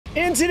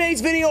In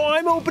today's video,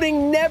 I'm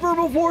opening never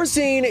before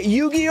seen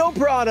Yu-Gi-Oh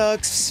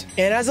products.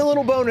 And as a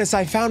little bonus,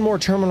 I found more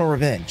Terminal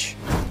Revenge.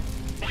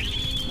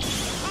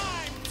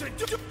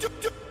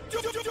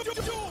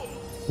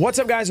 What's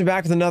up, guys? We're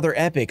back with another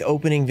epic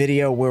opening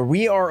video where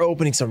we are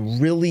opening some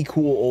really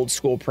cool old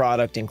school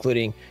product,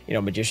 including, you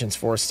know, Magician's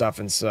Force stuff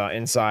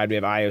inside. We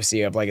have IOC, we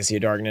have Legacy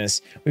of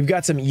Darkness. We've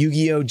got some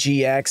Yu-Gi-Oh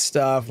GX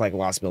stuff like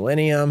Lost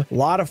Millennium. A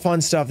lot of fun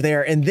stuff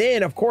there. And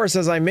then, of course,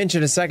 as I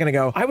mentioned a second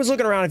ago, I was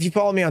looking around. If you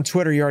follow me on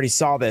Twitter, you already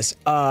saw this.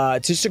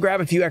 Just to grab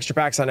a few extra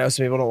packs. I know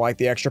some people don't like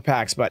the extra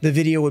packs, but the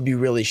video would be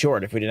really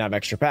short if we didn't have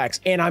extra packs.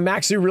 And I'm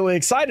actually really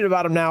excited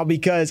about them now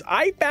because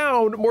I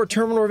found more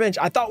Terminal Revenge.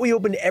 I thought we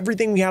opened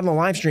everything we had on the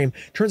live stream.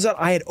 Turns out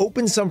I had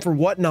opened some for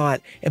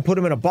Whatnot and put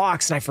them in a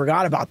box, and I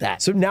forgot about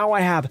that. So now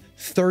I have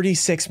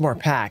 36 more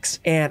packs,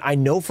 and I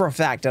know for a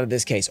fact out of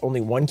this case,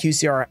 only one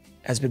QCR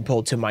has been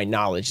pulled to my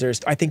knowledge.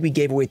 I think we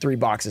gave away 3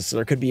 boxes, so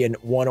there could be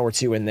one or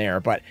two in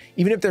there. But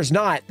even if there's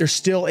not, there's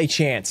still a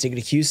chance to get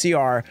a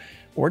QCR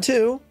or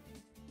 2.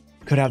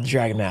 Could have the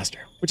Dragon Master,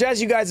 which,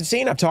 as you guys have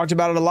seen, I've talked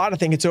about it a lot. I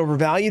think it's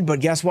overvalued, but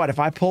guess what? If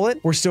I pull it,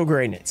 we're still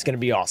grading it. It's going to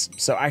be awesome.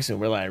 So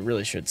actually, I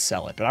really should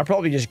sell it, but I'll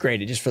probably just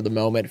grade it just for the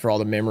moment, for all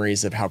the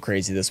memories of how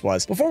crazy this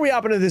was. Before we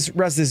hop into this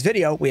rest of this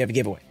video, we have a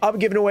giveaway. I'll be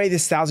giving away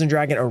this 1000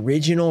 Dragon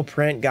original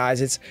print, guys.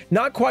 It's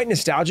not quite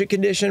nostalgic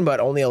condition, but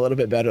only a little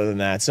bit better than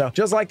that. So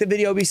just like the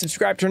video, be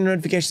subscribed, turn on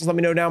notifications, let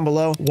me know down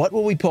below. What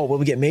will we pull? Will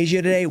we get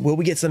Magia today? Will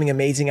we get something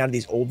amazing out of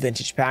these old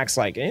vintage packs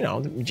like, you know,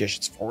 the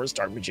Magician's Force,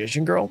 Dark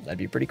Magician Girl? That'd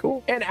be pretty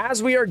cool. And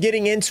as we are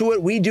getting into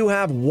it, we do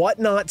have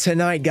Whatnot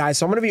tonight, guys.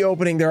 So I'm going to be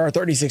opening, there are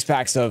 36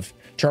 packs of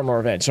Terminal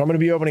Revenge, so I'm going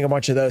to be opening a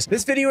bunch of those.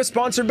 This video is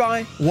sponsored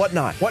by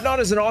Whatnot.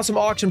 Whatnot is an awesome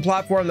auction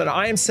platform that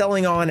I am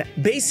selling on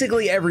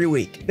basically every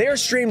week. They are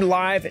streamed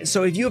live,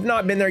 so if you have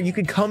not been there, you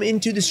can come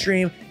into the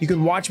stream, you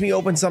can watch me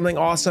open something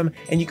awesome,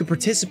 and you can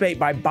participate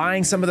by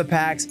buying some of the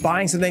packs,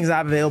 buying some things I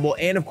have available,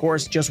 and of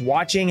course, just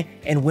watching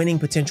and winning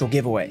potential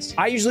giveaways.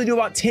 I usually do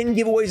about 10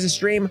 giveaways a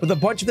stream, with a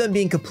bunch of them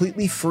being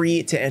completely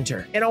free to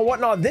enter. And on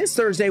Whatnot this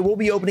Thursday, we'll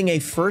be opening a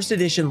first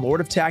edition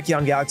Lord of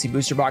Tachyon Galaxy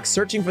booster box,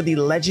 searching for the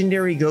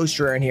legendary Ghost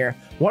Rare in here.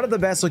 One of the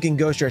best looking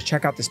Ghost Rares.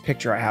 Check out this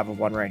picture I have of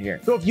one right here.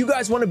 So if you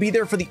guys want to be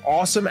there for the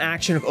awesome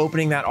action of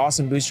opening that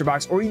awesome booster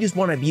box, or you just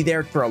want to be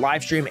there for a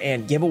live stream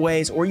and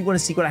giveaways, or you want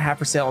to see what I have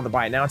for sale on the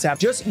Buy It Now tab,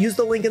 just use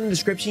the link in the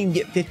description.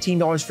 You can get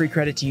 $15 free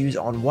credit to use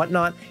on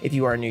Whatnot if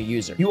you are a new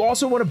user. You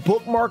also want to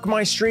bookmark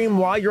my stream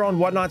while you're on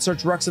Whatnot.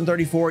 Search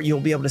Ruxin34. You'll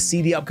be able to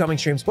see the upcoming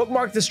streams.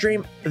 Bookmark the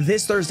stream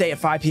this Thursday at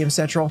 5 p.m.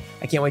 Central.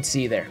 I can't wait to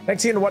see you there.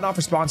 Thanks again to Whatnot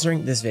for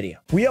sponsoring this video.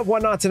 We have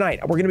Whatnot tonight.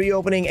 We're going to be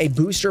opening a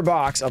booster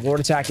box of Lord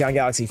of Tachyon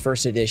Galaxy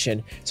First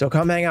Edition. So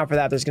come hang out for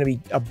that. There's going to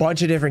be a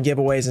bunch of different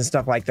giveaways and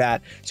stuff like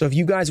that. So if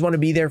you guys want to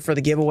be there for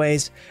the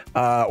giveaways,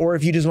 or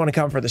if you just want to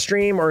come for the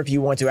stream, or if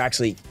you want to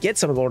actually get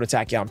some of the Lord of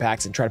Tachyon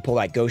packs and try to pull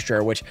that Ghost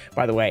Rare, which,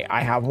 by the way,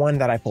 I have one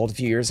that I pulled a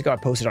few years ago. I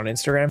posted on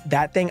Instagram.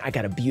 That thing, I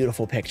got a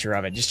beautiful picture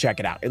of it. Just check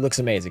it out. It looks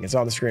amazing. It's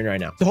on the screen right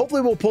now. So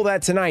hopefully we'll pull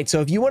that tonight.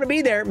 So if you want to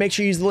be there, make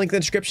sure you use the link in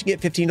the description.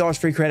 Get $15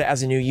 free credit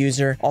as a new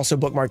user. Also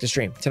bookmark the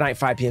stream tonight,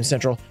 5 p.m.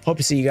 Central. Hope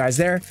to see you guys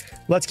there.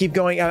 Let's keep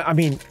going. I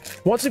mean,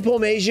 once we pull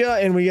Magia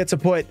and we get to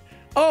put,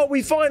 oh,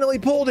 we finally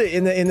pulled it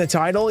in the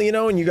title, you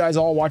know, and you guys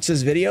all watch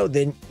this video,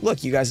 then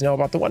look, you guys know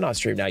about the Whatnot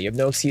stream now. You have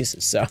no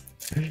excuses. So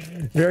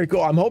very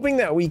cool. I'm hoping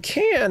that we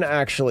can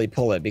actually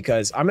pull it,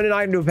 because I'm in an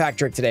item to a pack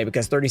trick today,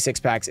 because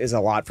 36 packs is a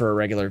lot for a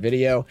regular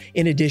video,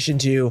 in addition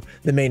to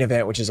the main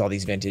event, which is all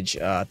these vintage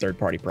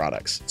third-party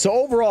products. So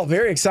overall,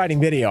 very exciting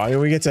video. I mean,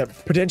 we get to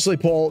potentially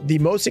pull the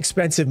most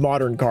expensive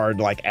modern card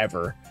like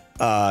ever.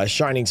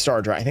 Shining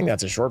Star Dragon. I think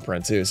that's a short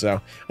print too. So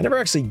I never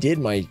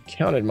actually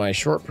counted my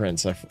short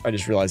prints. I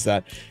just realized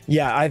that.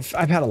 Yeah, I've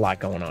had a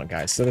lot going on,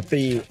 guys. So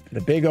the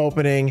big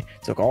opening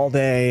took all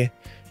day.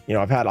 You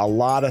know, I've had a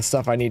lot of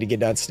stuff I need to get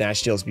done. Snatch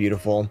Steel's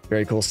beautiful.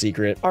 Very cool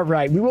secret. All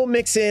right, we will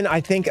mix in, I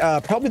think,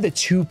 probably the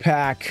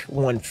 2-pack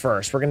one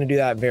first. We're going to do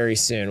that very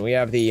soon. We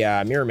have the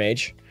Mirror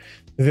Mage.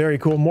 Very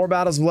cool. More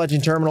Battles of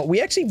Legend Terminal.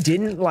 We actually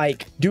didn't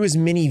like do as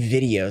many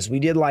videos. We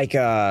did like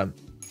I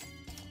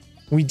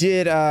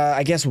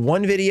guess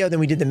one video, then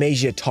we did the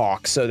Magia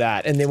talk, so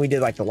that, and then we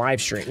did like the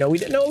live stream. No, we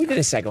did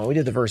a second one. We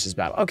did the versus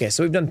battle. Okay,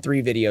 so we've done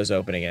 3 videos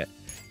opening it.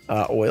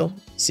 Oil,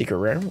 secret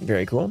rare,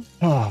 very cool.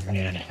 Oh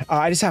man,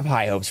 I just have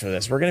high hopes for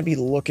this. We're gonna be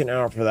looking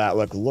out for that.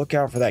 Look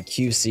out for that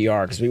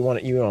QCR, because we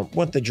want, you know,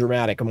 want the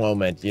dramatic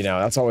moment. You know,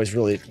 that's always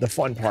really the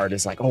fun part.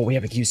 Is like, oh, we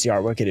have a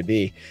QCR. What could it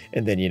be?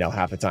 And then, you know,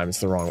 half the time it's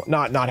the wrong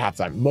one. Not half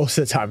the time. Most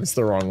of the time it's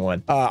the wrong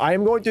one. I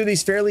am going through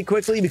these fairly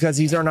quickly because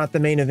these are not the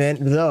main event.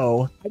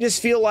 Though I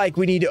just feel like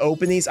we need to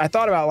open these. I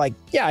thought about, like,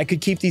 yeah, I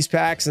could keep these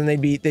packs and they'd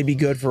be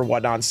good for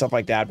Whatnot and stuff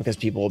like that, because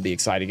people will be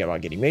excited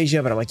about getting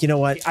Magia. But I'm like, you know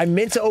what? I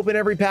meant to open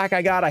every pack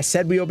I got. I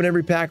said we open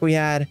every pack we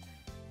had.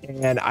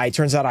 And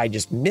turns out I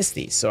just missed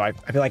these. So I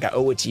feel like I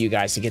owe it to you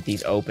guys to get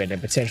these open and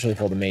potentially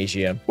pull the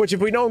Magia, which if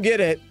we don't get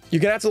it, you're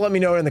gonna have to let me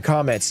know in the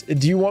comments.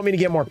 Do you want me to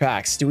get more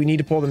packs? Do we need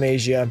to pull the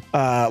Magia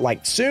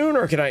like soon,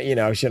 or can I, you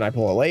know, should I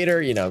pull it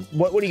later? You know,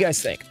 what do you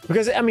guys think?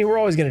 Because I mean, we're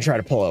always gonna try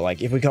to pull it,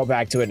 like if we go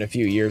back to it in a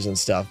few years and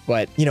stuff,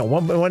 but you know,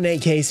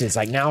 1-8 cases,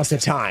 like now's the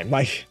time.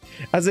 Like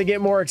as they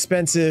get more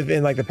expensive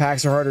and like the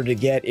packs are harder to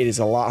get, it is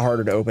a lot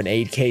harder to open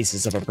 8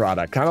 cases of a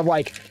product. Kind of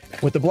like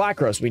with the Black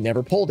Rose, we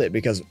never pulled it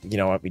because, you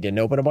know, we didn't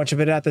open a bunch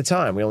of it at the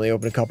time. We only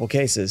opened a couple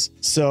cases.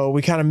 So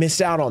we kind of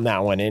missed out on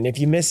that one. And if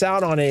you miss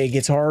out on it, it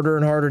gets harder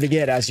and harder to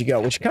get as you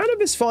go, which kind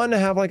of is fun to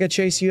have like a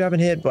chase you haven't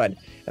hit. But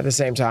at the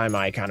same time,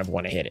 I kind of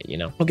want to hit it, you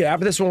know? Okay,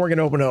 after this one, we're going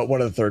to open up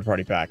one of the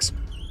third-party packs.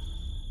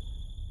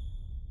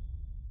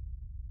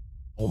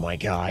 Oh my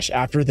gosh.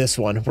 After this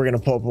one, we're going to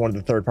pull up one of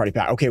the third-party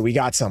packs. Okay, we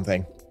got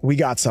something. We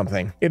got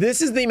something. If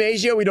this is the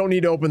Magia, we don't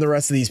need to open the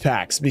rest of these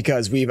packs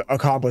because we've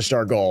accomplished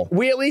our goal.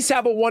 We at least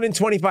have a 1 in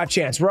 25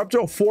 chance. We're up to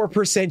a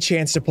 4%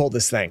 chance to pull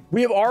this thing.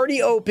 We have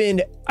already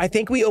opened, I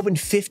think we opened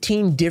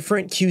 15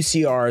 different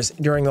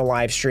QCRs during the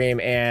live stream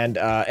and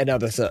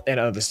other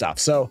stuff.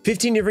 So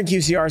 15 different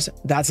QCRs,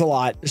 that's a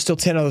lot. There's still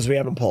 10 others we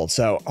haven't pulled.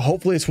 So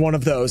hopefully it's one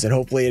of those and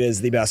hopefully it is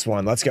the best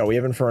one. Let's go. We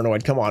have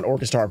Infernoid. Come on,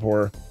 Orchestar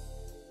Porter.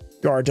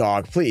 Guard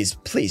Dog, please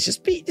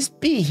just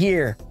be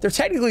here. There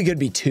technically could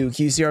be 2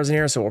 QCRs in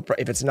here, so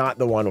if it's not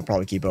the one, we'll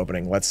probably keep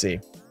opening. Let's see.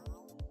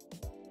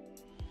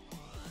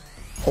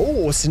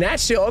 Oh, Snatch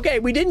Steal. Okay,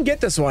 we didn't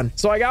get this one,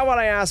 so I got what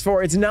I asked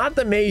for. It's not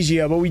the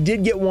Magia, but we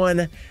did get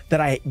one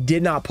that I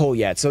did not pull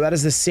yet. So that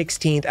is the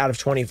 16th out of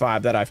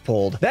 25 that I've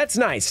pulled. That's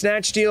nice.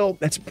 Snatch Steal,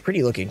 that's a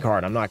pretty looking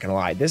card, I'm not gonna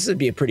lie. This would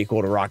be a pretty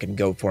cool to rock and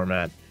go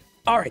format.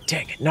 All right,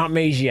 dang it, not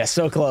Magia,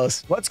 so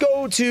close. Let's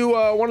go to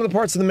one of the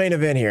parts of the main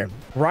event here.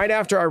 Right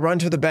after I run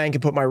to the bank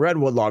and put my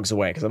redwood logs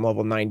away, because I'm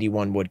level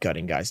 91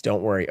 woodcutting, guys.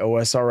 Don't worry,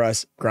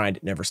 OSRS, grind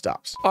never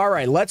stops. All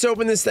right, let's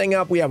open this thing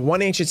up. We have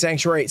 1 Ancient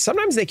Sanctuary.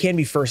 Sometimes they can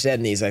be first ed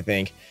in these, I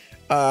think.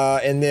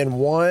 And then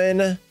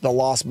 1, the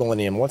Lost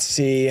Millennium. Let's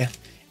see if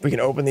we can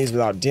open these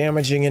without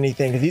damaging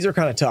anything. These are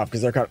kind of tough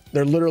because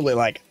they're literally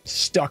like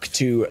stuck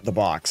to the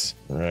box.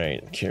 All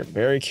right,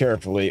 very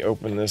carefully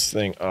open this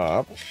thing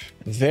up.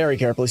 Very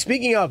carefully.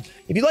 Speaking of,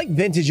 if you like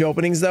vintage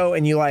openings though,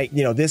 and you like,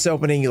 you know, this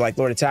opening, you like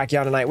Lord of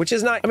Tachyon tonight, which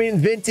is not, I mean,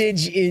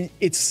 vintage,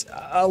 it's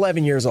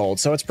 11 years old,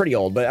 so it's pretty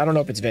old, but I don't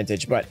know if it's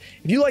vintage. But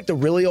if you like the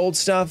really old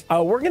stuff,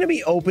 we're going to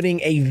be opening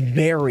a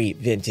very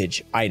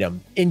vintage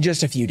item in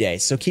just a few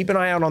days. So keep an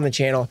eye out on the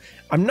channel.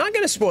 I'm not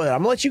going to spoil it.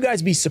 I'm going to let you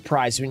guys be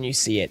surprised when you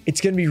see it. It's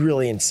going to be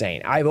really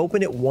insane. I've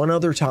opened it one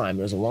other time.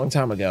 It was a long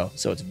time ago,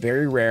 so it's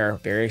very rare,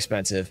 very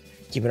expensive.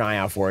 Keep an eye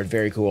out for it.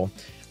 Very cool.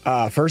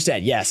 First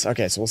ed, yes.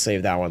 Okay, so we'll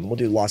save that one. We'll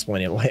do Lost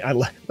Millennium. Look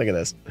at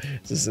this.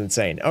 This is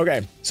insane.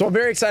 Okay, so I'm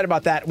very excited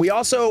about that.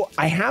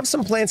 I have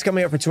some plans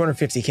coming up for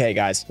 250K,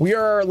 guys. We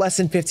are less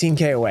than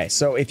 15K away.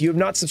 So if you have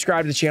not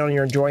subscribed to the channel and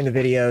you're enjoying the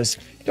videos,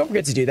 don't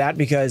forget to do that,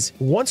 because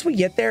once we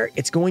get there,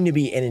 it's going to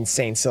be an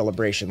insane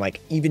celebration,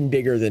 like even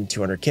bigger than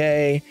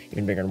 200K,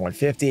 even bigger than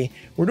 150.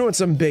 We're doing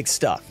some big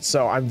stuff.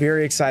 So I'm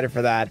very excited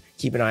for that.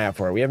 Keep an eye out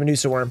for it. We have a new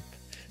Swarm.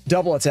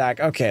 Double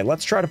attack. Okay,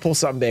 let's try to pull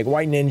something big.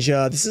 White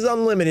Ninja. This is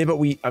unlimited,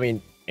 but I mean,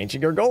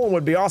 Ancient Gargoyle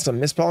would be awesome.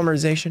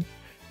 Mispolymerization.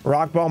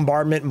 Rock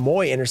Bombardment.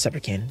 Moi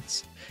Interceptor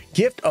Cannons.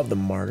 Gift of the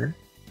Martyr.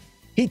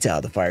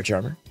 Hita the Fire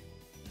Charmer.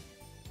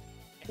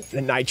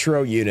 The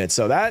Nitro unit.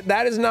 So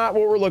that is not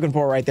what we're looking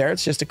for right there.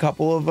 It's just a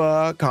couple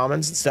of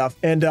commons and stuff.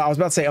 And I was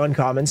about to say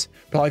uncommons,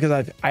 probably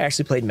because I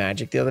actually played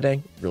Magic the other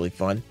day. Really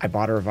fun. I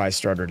bought a revised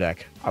starter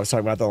deck. I was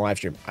talking about that on the live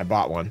stream. I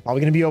bought one.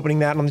 Probably going to be opening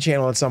that on the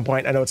channel at some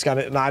point. I know it's kind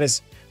of not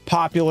as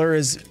popular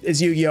as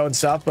Yu-Gi-Oh and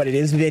stuff, but it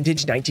is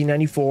vintage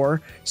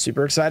 1994.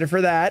 Super excited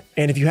for that.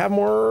 And if you have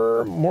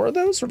more of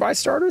those revised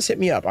starters, hit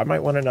me up. I might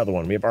want another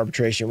one. We have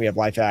Arbitration, we have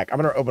Life Hack. I'm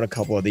gonna open a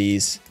couple of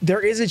these. There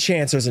is a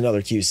chance there's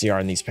another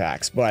QCR in these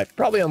packs, but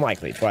probably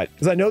unlikely. But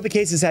because I know the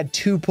cases had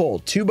 2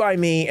 pulled, 2 by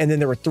me, and then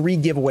there were 3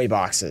 giveaway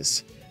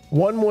boxes.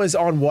 One was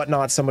on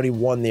Whatnot. Somebody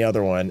won the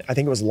other one. I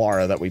think it was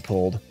Lara that we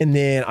pulled. And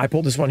then I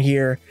pulled this one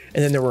here.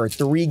 And then there were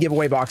 3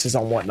 giveaway boxes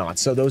on Whatnot.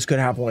 So those could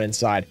have one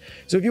inside.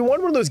 So if you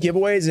want one of those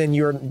giveaways and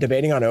you're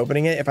debating on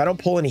opening it, if I don't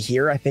pull any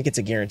here, I think it's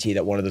a guarantee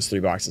that one of those 3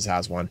 boxes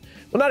has one.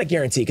 Well, not a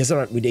guarantee, because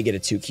we did get a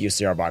 2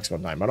 QCR box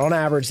one time. But on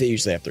average, they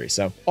usually have 3.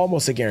 So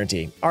almost a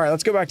guarantee. All right,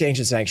 let's go back to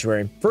Ancient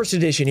Sanctuary. First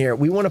edition here.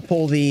 We want to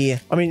pull the,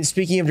 I mean,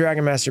 speaking of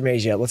Dragon Master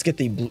Magia, let's get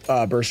the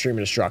Burst Stream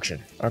of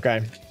Destruction.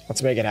 Okay.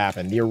 Let's make it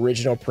happen. The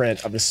original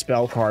print of the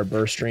spell card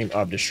Burst Stream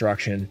of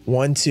Destruction.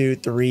 1, 2,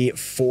 3,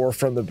 4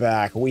 from the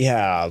back. We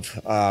have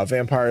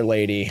Vampire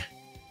Lady,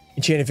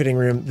 Enchanted Fitting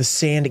Room, the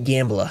Sand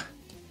Gambler,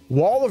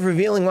 Wall of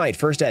Revealing Light,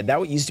 first ed.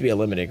 That used to be a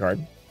limited card.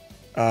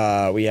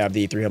 We have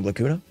the 3-hub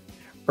Lacuna,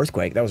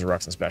 Earthquake. That was a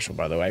Ruxin special,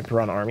 by the way.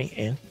 Piranha Army,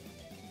 and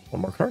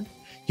one more card.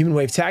 Human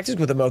Wave Tactics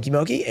with a Moki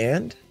Moki,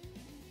 and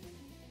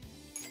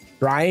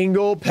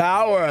Triangle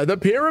Power, the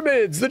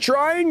Pyramids, the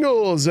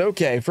Triangles.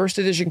 Okay, first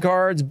edition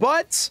cards,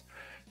 but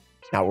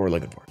Not what we're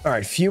looking for. All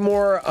right, a few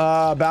more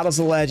Battles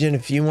of Legend, a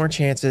few more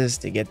chances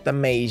to get the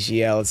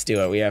Magia. Let's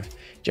do it. We have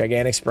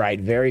Gigantic Sprite.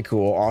 Very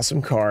cool.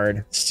 Awesome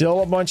card.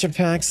 Still a bunch of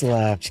packs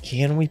left.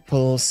 Can we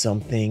pull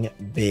something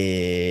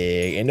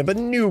big? And a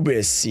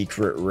Anubis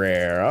secret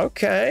rare.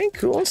 Okay,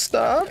 cool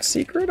stuff.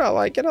 Secret. I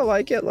like it. I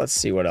like it. Let's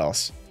see what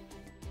else.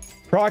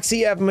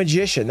 Proxy F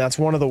Magician. That's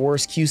one of the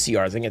worst QCRs.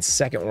 I think it's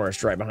second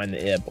worst, right behind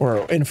the IB, or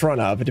in front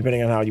of,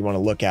 depending on how you want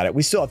to look at it.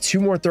 We still have 2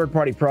 more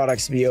third-party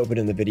products to be opened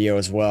in the video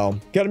as well.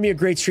 Gonna be a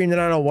great stream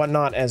tonight on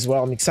Whatnot as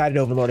well. I'm excited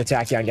to overload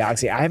Tachyon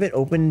Galaxy. I haven't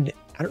opened,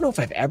 I don't know if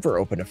I've ever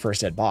opened a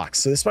first ed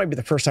box, so this might be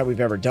the first time we've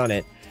ever done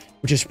it,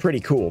 which is pretty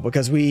cool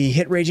because we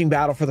hit Raging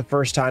Battle for the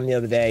first time the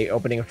other day,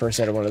 opening a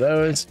first ed of one of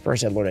those.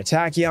 First ed Lord of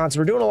Tachyon. So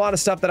we're doing a lot of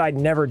stuff that I'd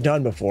never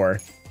done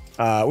before.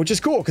 Which is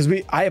cool because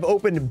I have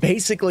opened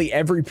basically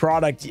every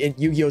product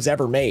Yu-Gi-Oh's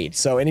ever made.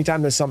 So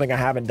anytime there's something I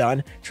haven't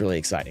done, it's really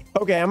exciting.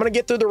 Okay, I'm going to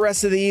get through the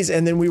rest of these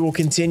and then we will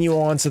continue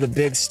on to the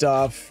big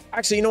stuff.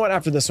 Actually, you know what?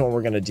 After this one,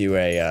 we're going to do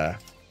a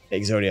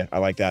Exodia. I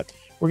like that.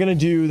 We're going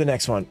to do the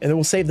next one and then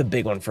we'll save the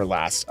big one for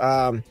last.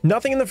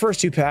 Nothing in the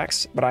first 2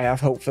 packs, but I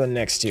have hope for the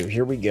next 2.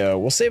 Here we go.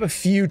 We'll save a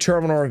few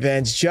terminal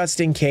events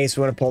just in case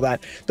we want to pull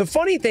that. The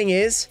funny thing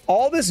is,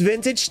 all this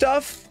vintage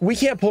stuff, we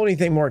can't pull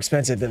anything more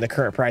expensive than the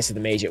current price of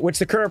the Mage, which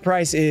the current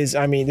price is,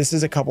 I mean, this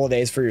is a couple of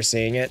days for you're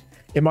seeing it.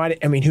 It might,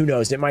 I mean, who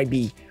knows? It might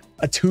be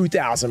a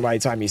 2,000 by the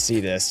time you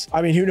see this.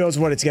 I mean, who knows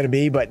what it's going to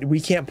be, but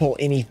we can't pull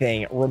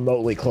anything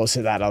remotely close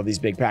to that out of these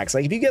big packs.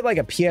 Like if you get like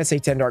a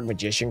PSA 10 Dark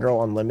Magician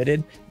Girl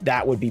Unlimited,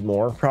 that would be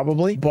more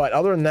probably. But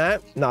other than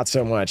that, not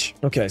so much.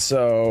 Okay,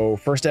 so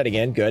first ed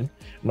again, good.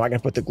 I'm not going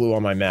to put the glue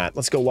on my mat.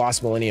 Let's go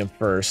Lost Millennium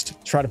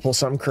first. Try to pull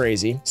something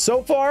crazy.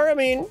 So far, I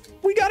mean,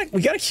 we got a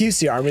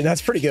QCR. I mean,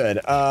 that's pretty good.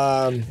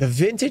 The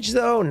vintage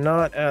though,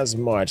 not as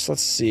much.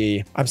 Let's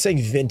see. I'm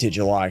saying vintage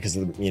a lot because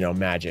of the, you know,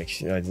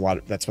 magic. You know, a lot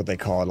of, that's what they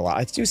call it a lot.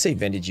 I do say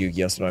vintage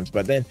Yu-Gi-Oh sometimes,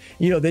 but then,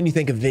 you know, then you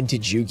think of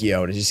vintage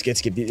Yu-Gi-Oh and it just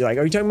gets like,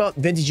 are you talking about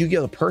vintage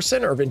Yu-Gi-Oh the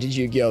person or vintage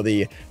Yu-Gi-Oh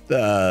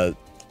the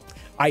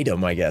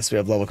item? I guess we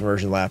have level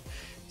conversion left.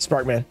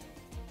 Sparkman.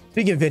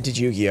 Speaking of vintage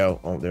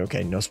Yu-Gi-Oh, oh,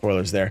 okay, no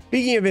spoilers there.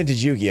 Speaking of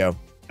vintage Yu-Gi-Oh,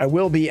 I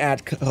will be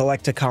at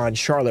Collecticon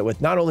Charlotte with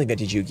not only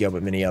vintage Yu-Gi-Oh,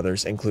 but many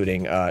others,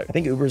 including, I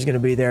think Uber's going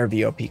to be there,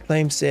 VOP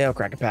Claim Sale,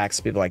 Cracker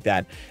Packs, people like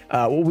that.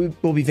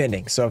 We'll be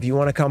vending. So if you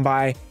want to come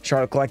by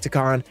Charlotte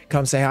Collecticon,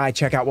 come say hi,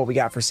 check out what we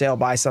got for sale,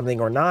 buy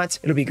something or not.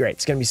 It'll be great.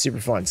 It's going to be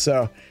super fun.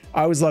 So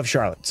I always love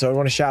Charlotte. So I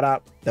want to shout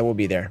out that we'll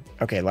be there.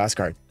 Okay, last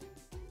card.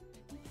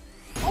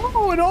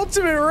 Oh, an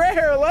ultimate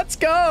rare. Let's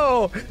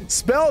go.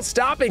 Spell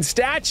Stopping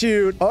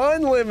Statute.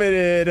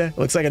 Unlimited.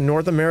 Looks like a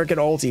North American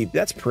ulti.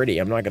 That's pretty.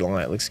 I'm not going to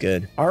lie. It looks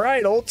good. All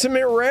right.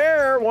 Ultimate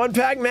rare.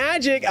 1-pack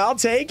magic. I'll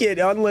take it.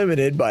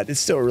 Unlimited, but it's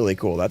still really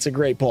cool. That's a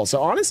great pull.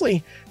 So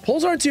honestly,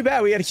 pulls aren't too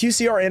bad. We got a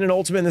QCR and an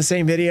ultimate in the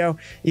same video.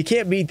 You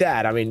can't beat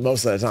that. I mean,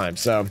 most of the time.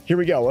 So here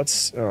we go.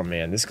 Let's, oh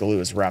man, this glue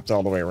is wrapped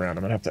all the way around.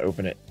 I'm going to have to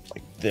open it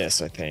like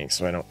this, I think,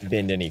 so I don't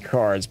bend any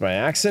cards by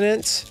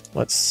accident.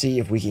 Let's see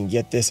if we can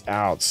get this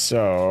out.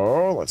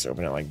 So let's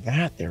open it like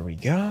that. There we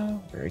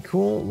go. Very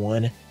cool.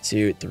 1,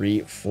 2, 3,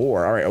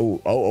 4. All right.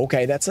 Oh,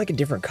 okay. That's like a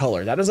different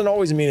color. That doesn't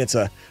always mean it's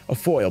a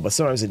foil, but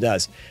sometimes it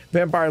does.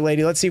 Vampire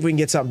Lady. Let's see if we can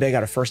get something big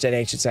out of first ed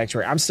Ancient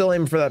Sanctuary. I'm still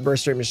aiming for that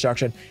Burst Stream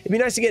Destruction. It'd be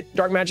nice to get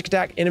Dark Magic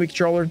Attack, Enemy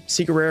Controller,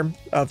 Secret Rare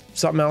of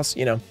something else.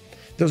 You know,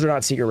 those are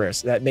not secret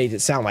rares. That made it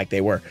sound like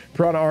they were.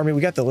 Piranha Army.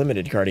 We got the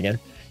limited card again.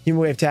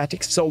 Human Wave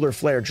Tactics, Solar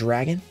Flare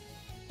Dragon,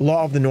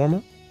 Law of the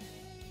Normal,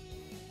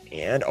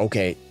 and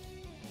okay,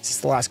 is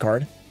this the last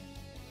card?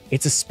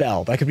 It's a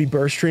spell. That could be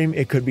Burst Stream.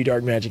 It could be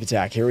Dark Magic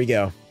Attack. Here we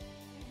go.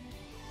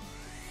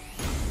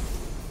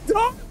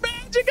 Dark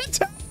Magic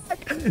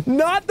Attack!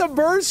 Not the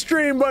Burst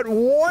Stream, but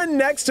one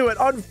next to it.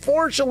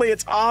 Unfortunately,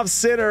 it's off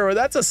center.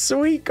 That's a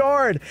sweet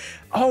card.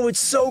 Oh, it's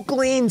so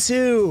clean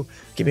too.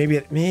 Okay,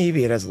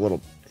 maybe it has a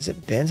little. Is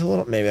it bent a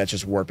little? Maybe that's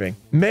just warping.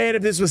 Man,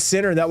 if this was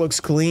center, that looks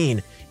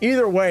clean.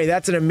 Either way,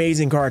 that's an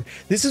amazing card.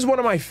 This is one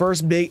of my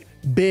first big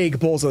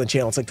pulls on the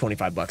channel. It's like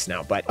 25 bucks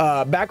now. But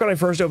back when I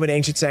first opened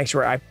Ancient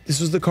Sanctuary, this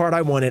was the card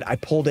I wanted. I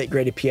pulled it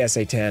graded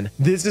PSA 10.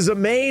 This is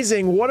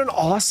amazing. What an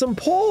awesome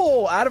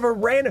pull out of a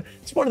random.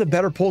 It's one of the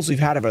better pulls we've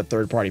had of a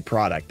third-party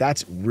product.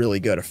 That's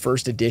really good. A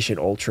first edition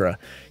Ultra.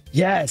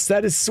 Yes,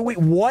 that is sweet.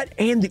 What?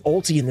 And the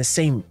ulti in the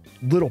same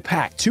little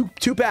pack. Two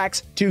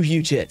packs, 2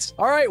 huge hits.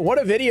 All right, what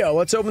a video.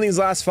 Let's open these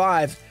last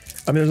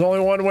 5. I mean, there's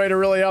only one way to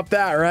really up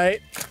that,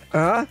 right?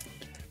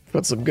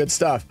 Put some good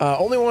stuff.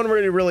 Only one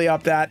way to really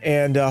up that,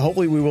 and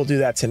hopefully we will do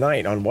that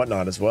tonight on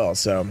Whatnot as well.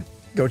 So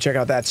go check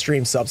out that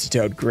stream.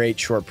 Sassyotto, great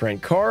short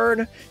print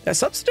card. That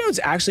Sassyotto's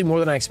actually more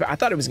than I expect. I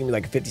thought it was gonna be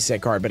like a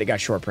 50-cent card, but it got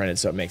short printed,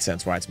 so it makes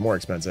sense why it's more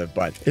expensive.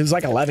 But it was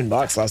like 11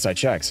 bucks last I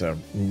checked, so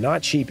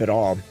not cheap at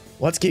all.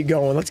 Let's keep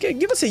going.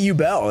 Give us a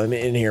U-Bell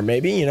in here,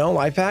 maybe, you know,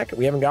 life pack.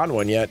 We haven't gotten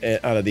one yet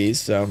out of these,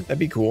 so that'd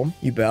be cool.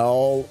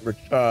 U-Bell,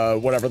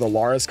 whatever the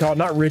Lara is called.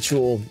 Not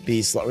Ritual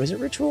Beast. Is it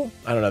Ritual?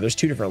 I don't know. There's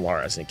 2 different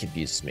Laras, and it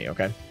confuses me,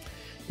 okay?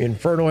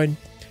 Infernoid.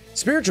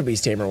 Spiritual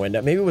Beast Tamer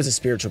window. Maybe it was a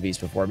Spiritual Beast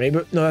before. Maybe,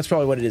 no, that's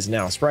probably what it is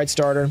now. Sprite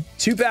Starter.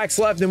 2 packs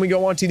left, then we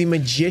go on to the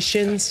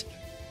Magicians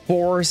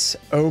Force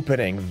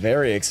opening.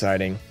 Very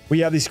exciting. We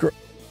have these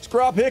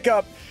Scrop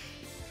Hiccup.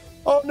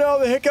 Oh no,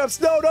 the hiccups.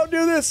 No, don't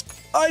do this.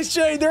 Ice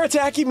Chain, they're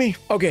attacking me.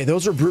 Okay,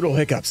 those are brutal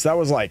hiccups. That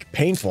was like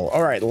painful.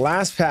 All right,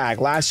 last pack,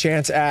 last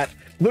chance at,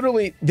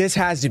 literally, this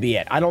has to be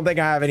it. I don't think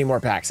I have any more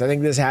packs. I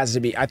think this has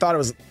to be, I thought it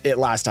was it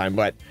last time,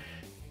 but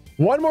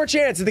one more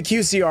chance at the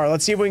QCR.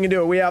 Let's see if we can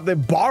do it. We have the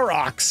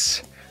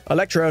Barox,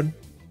 Electrode,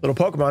 little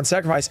Pokemon,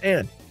 Sacrifice,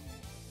 and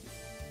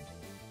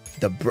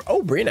the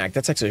Breenac.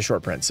 That's actually a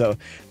short print. So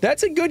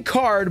that's a good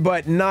card,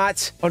 but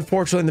not,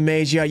 unfortunately, the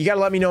Mage. Yeah, you got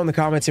to let me know in the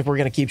comments if we're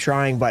going to keep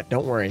trying, but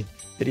don't worry.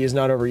 Video's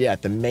not over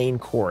yet. The main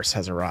course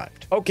has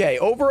arrived. Okay,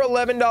 over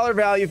 $11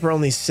 value for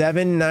only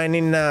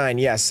 $7.99.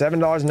 Yes,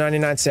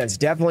 $7.99.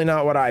 Definitely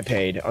not what I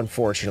paid,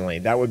 unfortunately.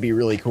 That would be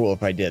really cool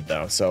if I did,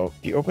 though. So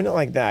if you open it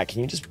like that,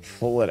 can you just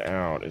pull it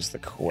out is the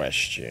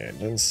question.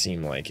 Doesn't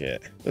seem like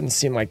it. Doesn't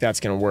seem like that's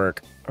going to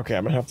work. Okay,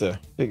 I'm going to have to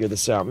figure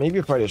this out. Maybe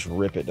if I just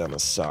rip it down the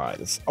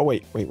side. Oh,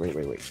 wait.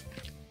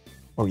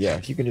 Oh, yeah,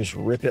 if you can just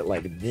rip it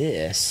like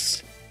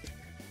this.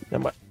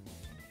 That might...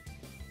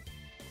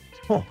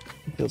 Huh,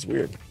 it feels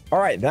weird. All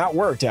right, that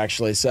worked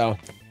actually. So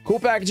cool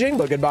packaging,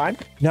 but goodbye.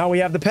 Now we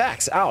have the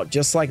packs out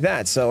just like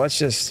that. So let's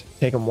just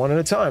take them one at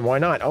a time. Why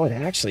not? Oh, it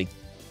actually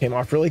came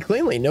off really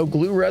cleanly. No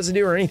glue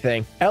residue or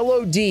anything.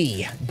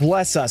 LOD,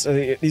 bless us.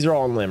 These are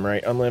all on limb,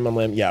 right? On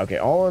limb. Yeah, okay,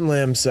 all on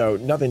limb. So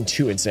nothing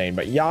too insane.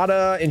 But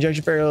Yada,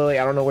 Injection Fairy Lily,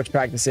 I don't know which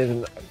pack this is.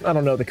 And I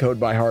don't know the code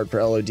by heart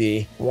for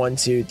LOD. 1,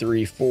 2,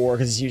 3, 4,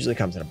 because it usually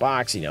comes in a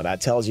box. You know, that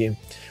tells you.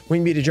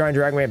 Wing Beat a Giant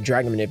Dragon. We have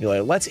Dragon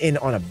Manipulator. Let's end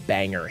on a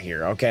banger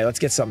here. Okay, let's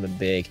get something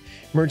big.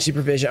 Emergency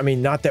Provision. I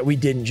mean, not that we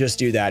didn't just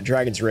do that.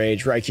 Dragon's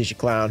Rage, Raikisha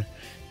Clown,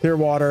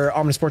 Clearwater,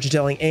 Ominous Fortune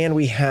Telling, and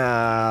we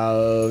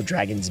have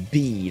Dragon's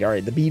Bead. All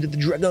right, the Bead of the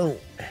Dragon.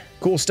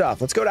 Cool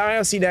stuff. Let's go to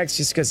IOC next,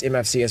 just because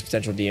MFC has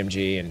potential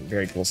DMG and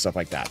very cool stuff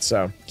like that.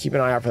 So keep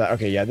an eye out for that.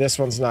 Okay, yeah, this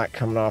one's not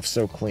coming off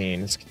so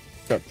clean. It's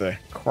got the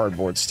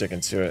cardboard sticking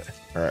to it,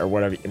 or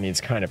whatever. I mean,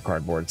 it's kind of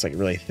cardboard. It's like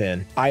really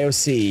thin.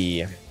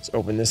 IOC. Let's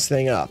open this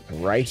thing up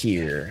right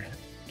here.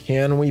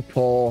 Can we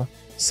pull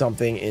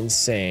something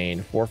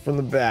insane? 4 from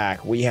the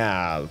back. We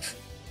have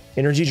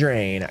Energy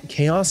Drain,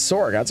 Chaos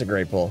Sorg. That's a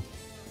great pull.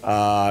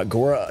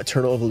 Gora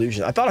Eternal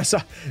Evolution. I thought I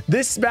saw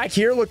this back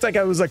here. Looked like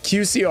I was a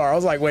QCR. I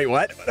was like, wait,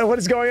 what? What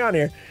is going on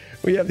here?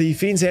 We have the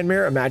Fiend's Hand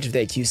Mirror. Imagine if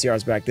they had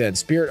QCRs back then.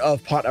 Spirit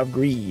of Pot of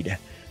Greed.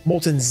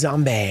 Molten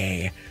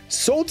Zombie.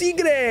 Soul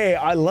Tigre.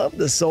 I love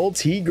the Soul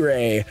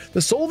Tigre.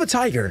 The soul of a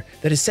tiger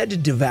that is said to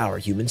devour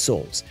human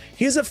souls.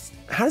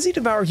 How does he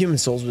devour human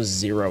souls with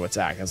 0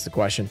 attack? That's the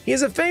question. He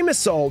has a famous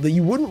soul that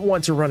you wouldn't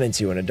want to run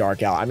into in a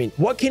Dark Alley. I mean,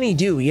 what can he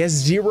do? He has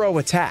 0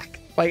 attack.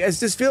 Like, it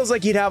just feels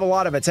like he'd have a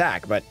lot of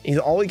attack, but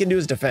all he can do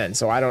is defend.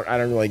 So I don't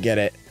really get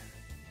it.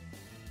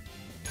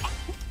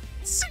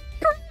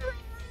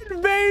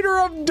 Invader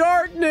of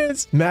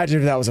Darkness. Imagine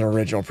if that was an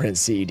original print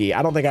CED.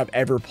 I don't think I've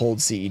ever pulled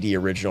CED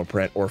original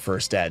print or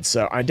First Ed.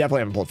 So I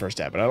definitely haven't pulled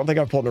First Ed, but I don't think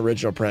I've pulled an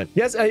original print.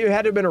 Yes, it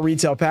had to have been a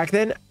retail pack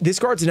then. This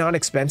card's not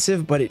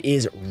expensive, but it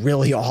is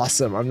really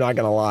awesome. I'm not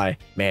gonna lie.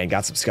 Man,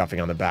 got some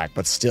scuffing on the back,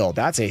 but still,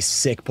 that's a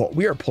sick pull.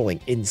 We are pulling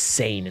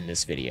insane in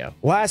this video.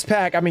 Last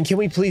pack. I mean, can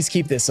we please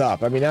keep this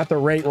up? I mean, at the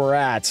rate we're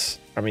at,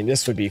 I mean,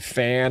 this would be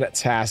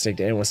fantastic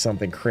to end with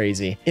something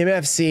crazy.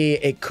 MFC,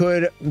 it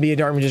could be a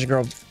Dark Magician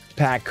Girl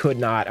pack, could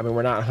not. I mean,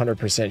 we're not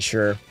 100%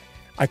 sure.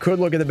 I could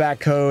look at the back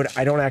code.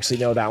 I don't actually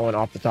know that one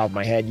off the top of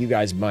my head. You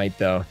guys might,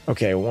 though.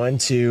 Okay, 1,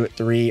 2,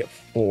 3,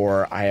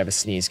 4. I have a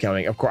sneeze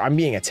coming. Of course, I'm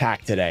being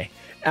attacked today.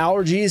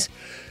 Allergies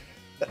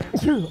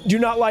do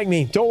not like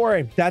me. Don't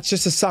worry. That's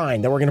just a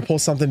sign that we're going to pull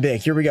something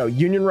big. Here we go.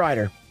 Union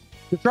Rider.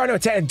 You're trying to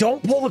attack.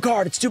 Don't pull the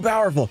card. It's too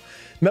powerful.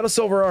 Metal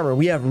Silver Armor.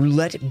 We have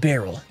Roulette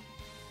Barrel.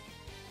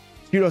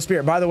 Yugioh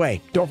Spirit. By the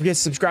way, don't forget to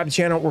subscribe to the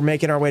channel. We're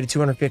making our way to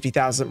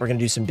 250,000. We're going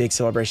to do some big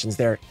celebrations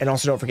there. And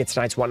also don't forget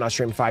tonight's Whatnot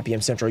stream at 5 p.m.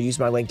 Central. Use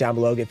my link down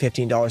below. Get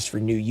 $15 for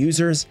new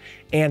users.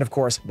 And of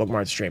course,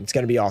 bookmark the stream. It's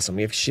going to be awesome.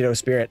 We have Yugioh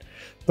Spirit,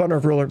 Thunder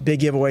of Ruler,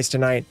 big giveaways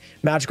tonight,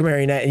 Magical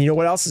Marionette. And you know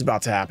what else is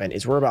about to happen?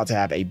 Is we're about to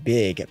have a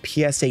big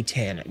PSA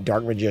 10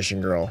 Dark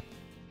Magician Girl.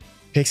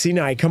 Pixie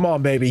Knight. Come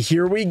on, baby.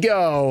 Here we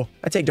go.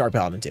 I take Dark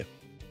Paladin too.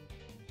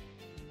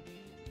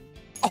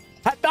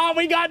 I thought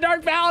we got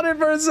Dark Paladin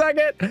for a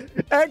second.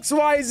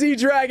 XYZ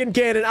Dragon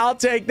Cannon. I'll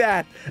take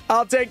that.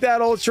 I'll take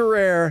that ultra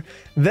rare.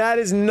 That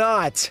is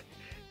not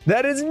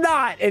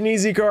an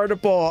easy card to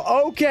pull.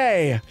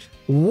 Okay.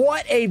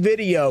 What a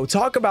video.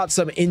 Talk about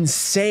some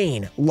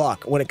insane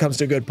luck when it comes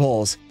to good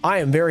pulls. I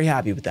am very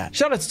happy with that.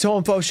 Shout out to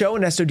Toll & Fo Show,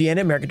 Ernesto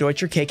Diana, America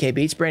Deutscher, KK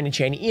Beats, Brandon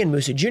Chaney, Ian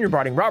Musa, Junior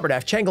Barding, Robert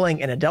F.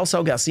 Changeling, and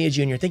Adelso Garcia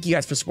Jr. Thank you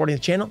guys for supporting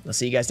the channel. I'll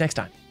see you guys next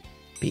time.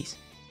 Peace.